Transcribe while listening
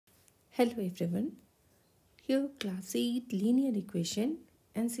Hello everyone. Here class 8 linear equation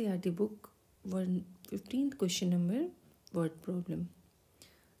NCERT book 15th question number word problem.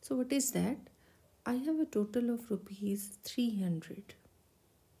 So what is that? I have a total of rupees 300.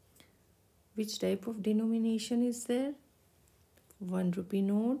 Which type of denomination is there? 1 rupee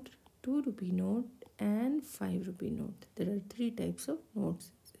note, 2 rupee note and 5 rupee note. There are three types of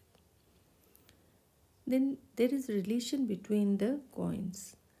notes. Then there is a relation between the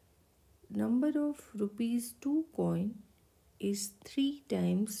coins. Number of rupees 2 coin is 3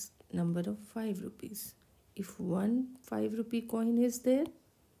 times number of 5 rupees. If one 5 rupee coin is there,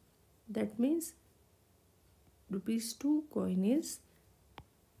 that means rupees 2 coin is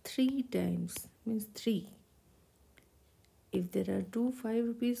 3 times, means 3. If there are two 5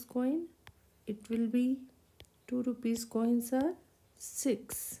 rupees coin, it will be 2 rupees coins are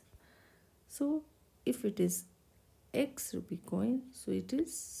 6. So if it is x rupee coin, so it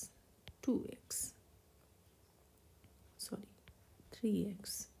is 2x. Sorry,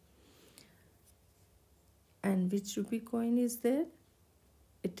 3x. And which rupee coin is there?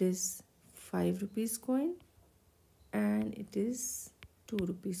 It is 5 rupees coin and it is 2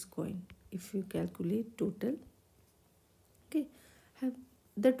 rupees coin. If you calculate total, okay,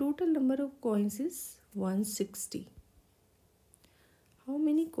 the total number of coins is 160. How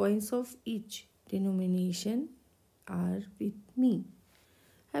many coins of each denomination are with me?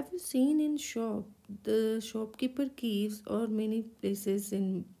 Have you seen in shop, the shopkeeper keeps, or many places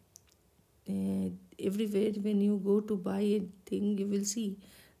in everywhere when you go to buy a thing, you will see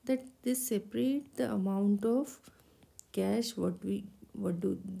that they separate the amount of cash what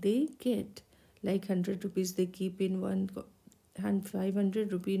do they get. Like 100 rupees they keep in one, and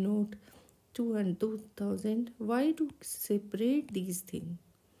 500 rupee note, 2000. Why to separate these things,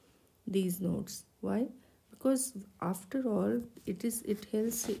 these notes? Why? Because after all, it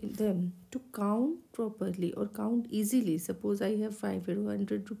helps them to count properly or count easily. Suppose I have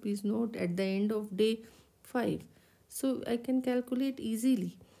 500 rupees note at the end of day 5, so I can calculate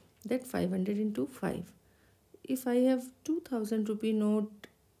easily that 500 into 5. If I have 2000 rupee note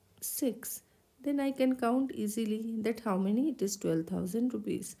 6, then I can count easily that how many it is, 12,000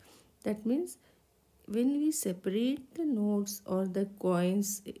 rupees. That means when we separate the notes or the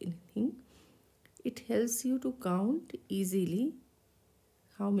coins, anything, it helps you to count easily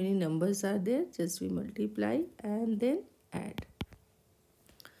how many numbers are there. Just we multiply and then add.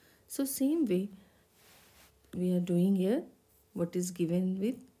 So same way we are doing here what is given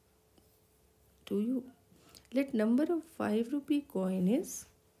with to you. Let number of 5 rupee coin is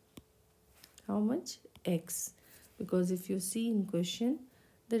how much? X. Because if you see in question,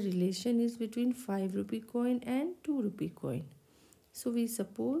 the relation is between 5 rupee coin and 2 rupee coin. So we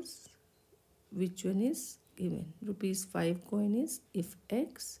suppose which one is given. Rupees 5 coin is if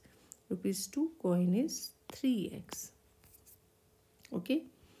x, rupees 2 coin is 3x. Okay.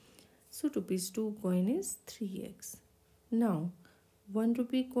 So rupees 2 coin is 3x. Now 1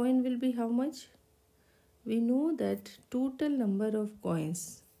 rupee coin will be how much? We know that total number of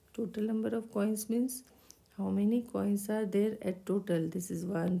coins. Total number of coins means how many coins are there at total. This is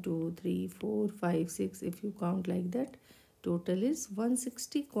 1, 2, 3, 4, 5, 6. If you count like that, total is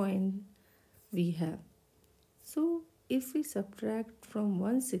 160 coin we have. So if we subtract from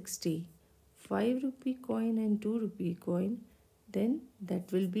 160 5 rupee coin and 2 rupee coin, then that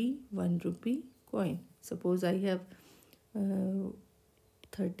will be 1 rupee coin. Suppose I have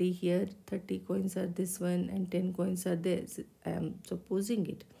 30 here, 30 coins are this one and 10 coins are there. I am supposing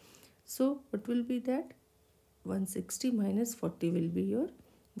it. So what will be that? 160 minus 40 will be your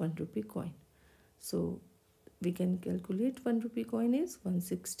 1 rupee coin. So we can calculate 1 rupee coin is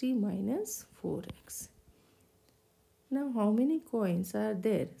 160 minus 4x. Now how many coins are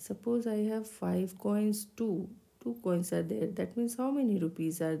there? Suppose I have 5 coins, 2 coins are there. That means how many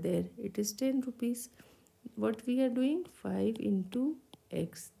rupees are there? It is 10 rupees. What we are doing? 5 into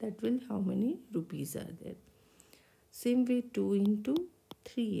x. That will how many rupees are there? Same way 2 into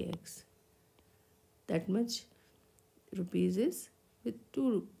 3x. That much rupees is with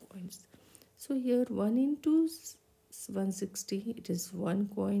 2 coins. So here 1 into 160, it is 1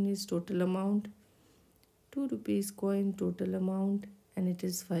 coin is total amount, 2 rupees coin total amount, and it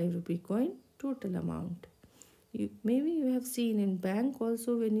is 5 rupee coin total amount. Maybe you have seen in bank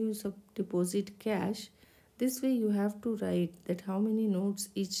also when you deposit cash, this way you have to write that how many notes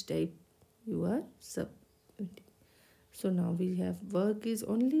each type you are submitting. So now we have work is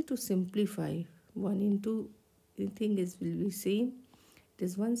only to simplify. 1 into anything is will be same. It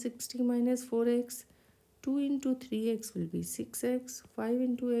is 160 minus 4x. 2 into 3x will be 6x. 5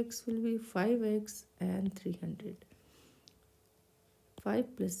 into x will be 5x and 300.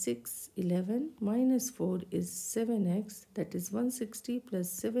 5 plus 6, 11, minus 4 is 7x, that is 160, plus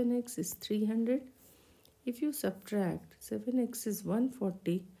 7x is 300. If you subtract 7x is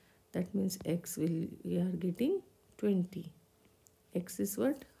 140, that means we are getting 20. X is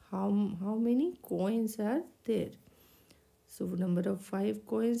what? How many coins are there? So number of 5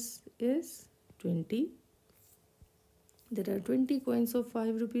 coins is 20. There are 20 coins of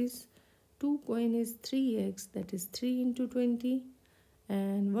 5 rupees. 2 coin is 3x, that is 3 into 20.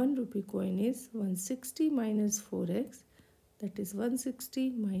 And 1 rupee coin is 160 minus 4x, that is 160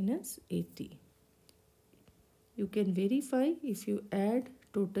 minus 80. You can verify. If you add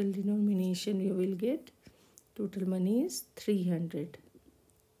total denomination, you will get total money is 300.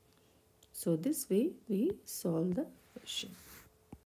 So this way we solve the question.